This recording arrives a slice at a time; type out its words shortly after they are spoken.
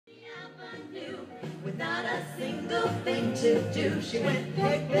not a single thing to do. She went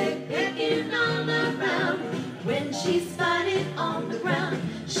pick, pick, picking all around. When she spotted on the ground,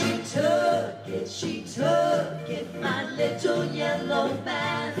 she took it, my little yellow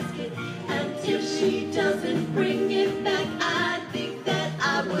basket. And if she doesn't bring it back, I think that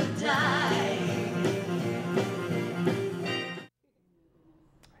I would die.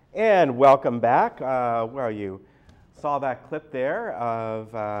 And welcome back. Well, you saw that clip there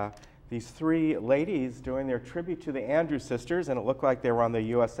of these three ladies doing their tribute to the Andrews sisters, and it looked like they were on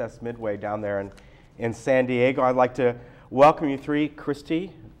the USS Midway down there in San Diego. I'd like to welcome you three,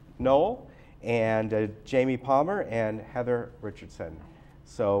 Christy Knoll, and Jamie Palmer, and Heather Richardson.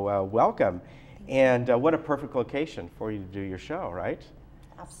 So welcome. And what a perfect location for you to do your show, right?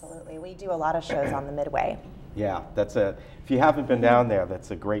 Absolutely. We do a lot of shows on the Midway. Yeah, if you haven't been down there,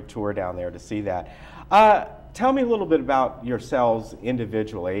 that's a great tour down there to see that. Tell me a little bit about yourselves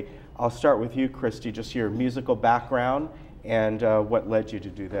individually. I'll start with you, Christy, just your musical background and what led you to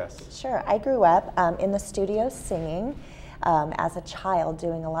do this. Sure. I grew up in the studio singing as a child,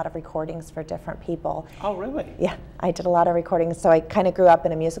 doing a lot of recordings for different people. Oh, really? Yeah, I did a lot of recordings. So I kind of grew up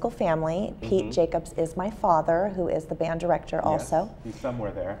in a musical family. Pete Jacobs is my father, who is the band director also. Yes, he's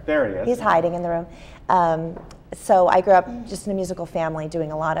somewhere there. There he is. He's hiding in the room. So I grew up just in a musical family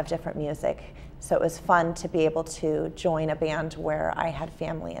doing a lot of different music. So it was fun to be able to join a band where I had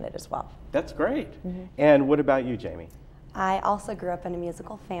family in it as well. That's great. And what about you, Jamie? I also grew up in a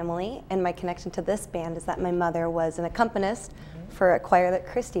musical family, and my connection to this band is that my mother was an accompanist for a choir that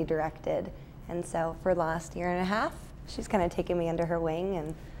Christy directed. And so for the last year and a half, she's kind of taken me under her wing,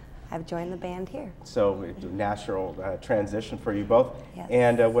 and I've joined the band here. So natural transition for you both. Yes.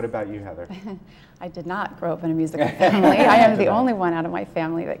 And what about you, Heather? I did not grow up in a musical family. I am the only one out of my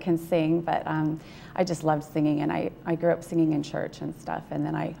family that can sing, but I just loved singing, and I grew up singing in church and stuff, and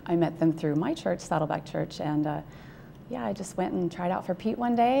then I met them through my church, Saddleback Church, and yeah, I just went and tried out for Pete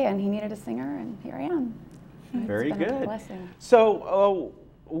one day, and he needed a singer, and here I am. Very it's been good. A blessing. So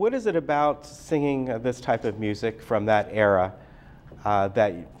what is it about singing this type of music from that era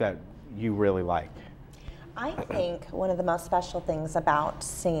that you really like? I think one of the most special things about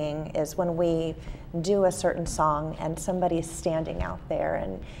singing is when we do a certain song and somebody's standing out there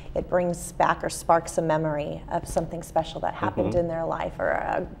and it brings back or sparks a memory of something special that happened in their life or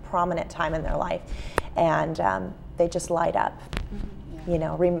a prominent time in their life, and they just light up, you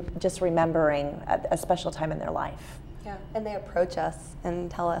know, just remembering a special time in their life. Yeah, and they approach us and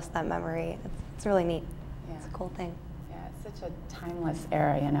tell us that memory. It's really neat. Yeah. It's a cool thing. Yeah, it's such a timeless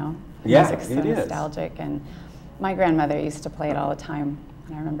era, you know. Yeah, Music's so nostalgic, and my grandmother used to play it all the time,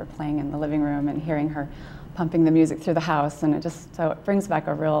 and I remember playing in the living room and hearing her pumping the music through the house, and it brings back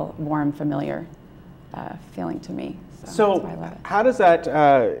a real warm, familiar feeling to me. So that's why I love it. How does that,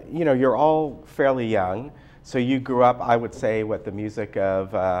 you know, you're all fairly young, so you grew up, I would say, what the music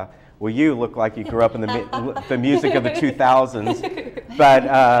of, well, you look like you grew up in the music of the 2000s,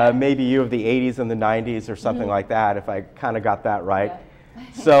 but maybe you of the 80s and the 90s or something like that, if I kind of got that right. Yeah.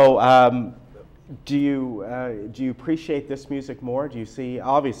 So do you appreciate this music more? Do you see,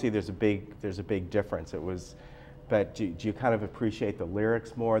 obviously there's a big difference. But do you kind of appreciate the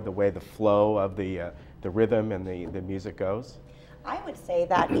lyrics more, the way the flow of the rhythm and the music goes? I would say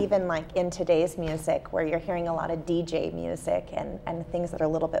that even like in today's music, where you're hearing a lot of DJ music and things that are a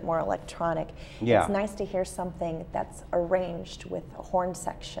little bit more electronic, it's nice to hear something that's arranged with a horn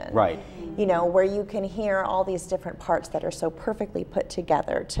section. Right. You know, where you can hear all these different parts that are so perfectly put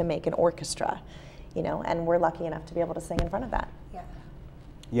together to make an orchestra, you know, and we're lucky enough to be able to sing in front of that. Yeah.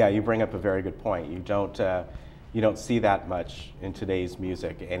 Yeah, you bring up a very good point. You don't see that much in today's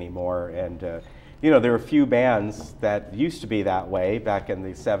music anymore, and you know, there are a few bands that used to be that way back in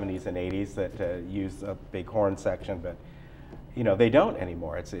the 70s and 80s that used a big horn section, but you know, they don't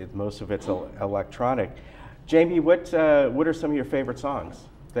anymore. Most of it's electronic. Jamie, what are some of your favorite songs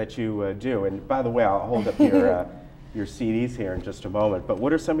that you do? And by the way, I'll hold up your CDs here in just a moment, but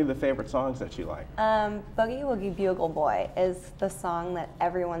what are some of the favorite songs that you like? Boogie Woogie Bugle Boy is the song that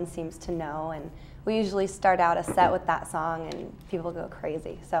everyone seems to know, and we usually start out a set with that song and people go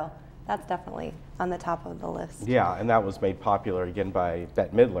crazy. So that's definitely on the top of the list. Yeah, and that was made popular again by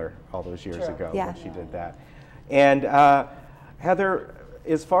Bette Midler all those years ago when she did that. And Heather,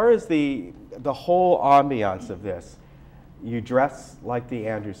 as far as the whole ambiance of this, you dress like the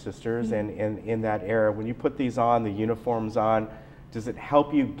Andrews sisters, and in that era, when you put these on, the uniforms on, does it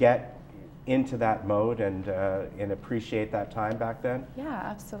help you get into that mode and appreciate that time back then? Yeah,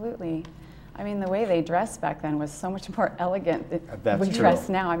 absolutely. I mean, the way they dressed back then was so much more elegant than we dress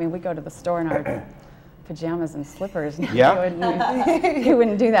now. I mean, we go to the store in our pajamas and slippers. Yeah. You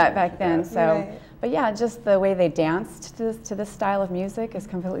wouldn't do that back then. So, But yeah, just the way they danced to this style of music is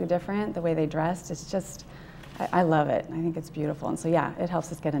completely different. The way they dressed, it's just, I love it. I think it's beautiful. And so yeah, it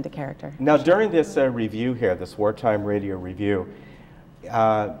helps us get into character. Now during this review here, this Wartime Radio review,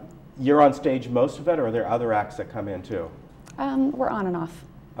 you're on stage most of it, or are there other acts that come in too? We're on and off.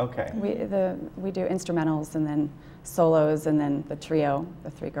 Okay. We do instrumentals and then solos and then the trio, the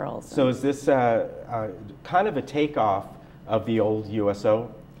three girls. So is this kind of a takeoff of the old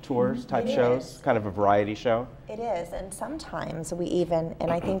USO tours type shows, kind of a variety show? It is, and sometimes we even,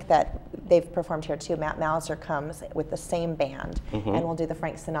 and I think that they've performed here too, Matt Mauser comes with the same band, and we'll do the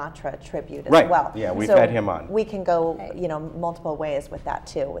Frank Sinatra tribute as well. Yeah, we've so had him on. We can go, you know, multiple ways with that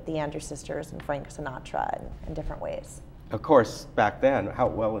too, with the Andrews Sisters and Frank Sinatra in different ways. Of course, back then,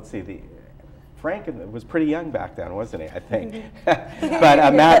 let's see, Frank was pretty young back then, wasn't he? I think.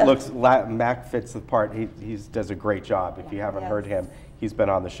 But Matt fits the part. He does a great job. If you haven't heard him, he's been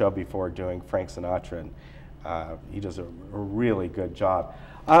on the show before doing Frank Sinatra, and he does a really good job.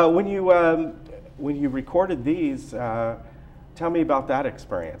 When you recorded these, tell me about that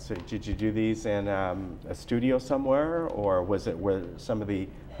experience. Did you do these in a studio somewhere, or were some of the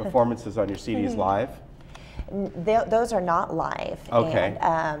performances on your CDs live? Those are not live. Okay.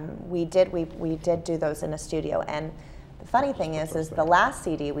 And we did do those in a studio. And the funny thing is the last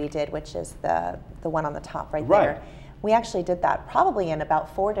CD we did, which is the one on the top right there, we actually did that probably in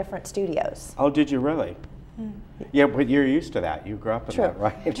about 4 different studios. Oh, did you really? Yeah, but you're used to that. You grew up in that,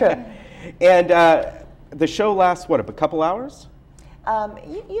 right? True. And the show lasts, what, a couple hours?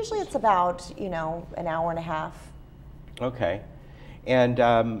 Usually it's about, an hour and a half. Okay.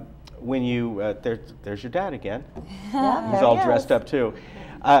 And when you, there's your dad again. Yeah, he's all dressed up too.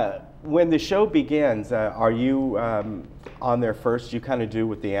 When the show begins, are you on there first? You kind of do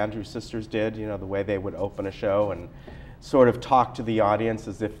what the Andrews Sisters did, the way they would open a show and sort of talk to the audience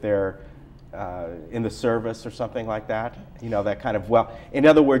as if they're in the service or something like that? That kind of, in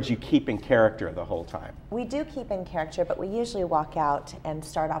other words, you keep in character the whole time. We do keep in character, but we usually walk out and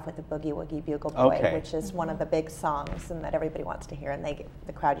start off with the Boogie Woogie Bugle Boy, which is one of the big songs and that everybody wants to hear, and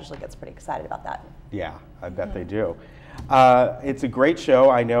the crowd usually gets pretty excited about that. Yeah, I bet they do. It's a great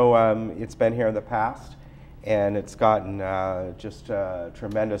show. I know it's been here in the past, and it's gotten just a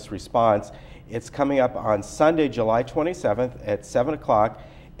tremendous response. It's coming up on Sunday, July 27th at 7 o'clock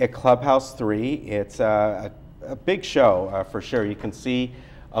at Clubhouse 3. It's a big show for sure. You can see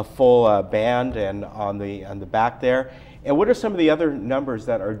a full band and on the back there. And what are some of the other numbers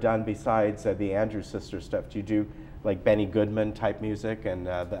that are done besides the Andrews Sisters stuff? Do you do like Benny Goodman type music and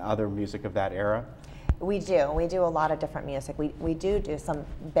the other music of that era? We do. We do a lot of different music. We do some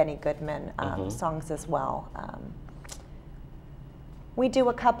Benny Goodman songs as well. We do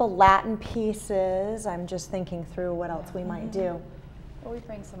a couple Latin pieces. I'm just thinking through what else we might do. Well, we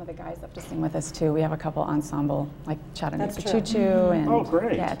bring some of the guys up to sing with us too. We have a couple ensemble, like Chattanooga Choo Choo, and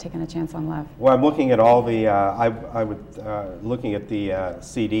great. Yeah, Taking a Chance on Love. Well, I'm looking at all the looking at the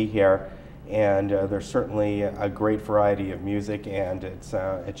CD here, and there's certainly a great variety of music, and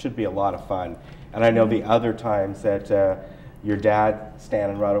it should be a lot of fun. And I know the other times that your dad,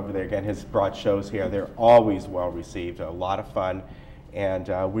 standing right over there again, has brought shows here. They're always well received, a lot of fun,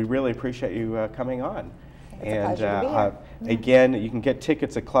 and we really appreciate you coming on. It's a pleasure to be here. Again, you can get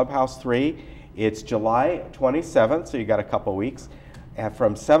tickets at Clubhouse 3. It's July 27th, so you got a couple weeks,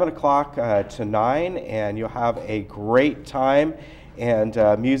 from 7 o'clock to 9, and you'll have a great time. And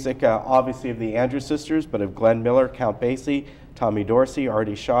music, obviously, of the Andrews Sisters, but of Glenn Miller, Count Basie, Tommy Dorsey,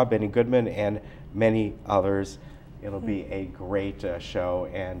 Artie Shaw, Benny Goodman, and many others. It'll be a great show,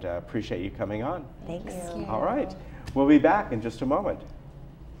 and appreciate you coming on. Thanks. All right. We'll be back in just a moment.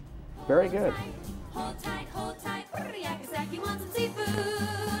 Very good. Hold tight, yakasaki, you want some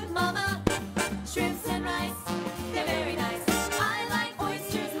seafood, mama? Shrimps and rice, they're very nice. I like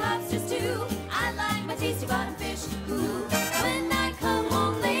oysters, lobsters too. I like my tasty bottom fish.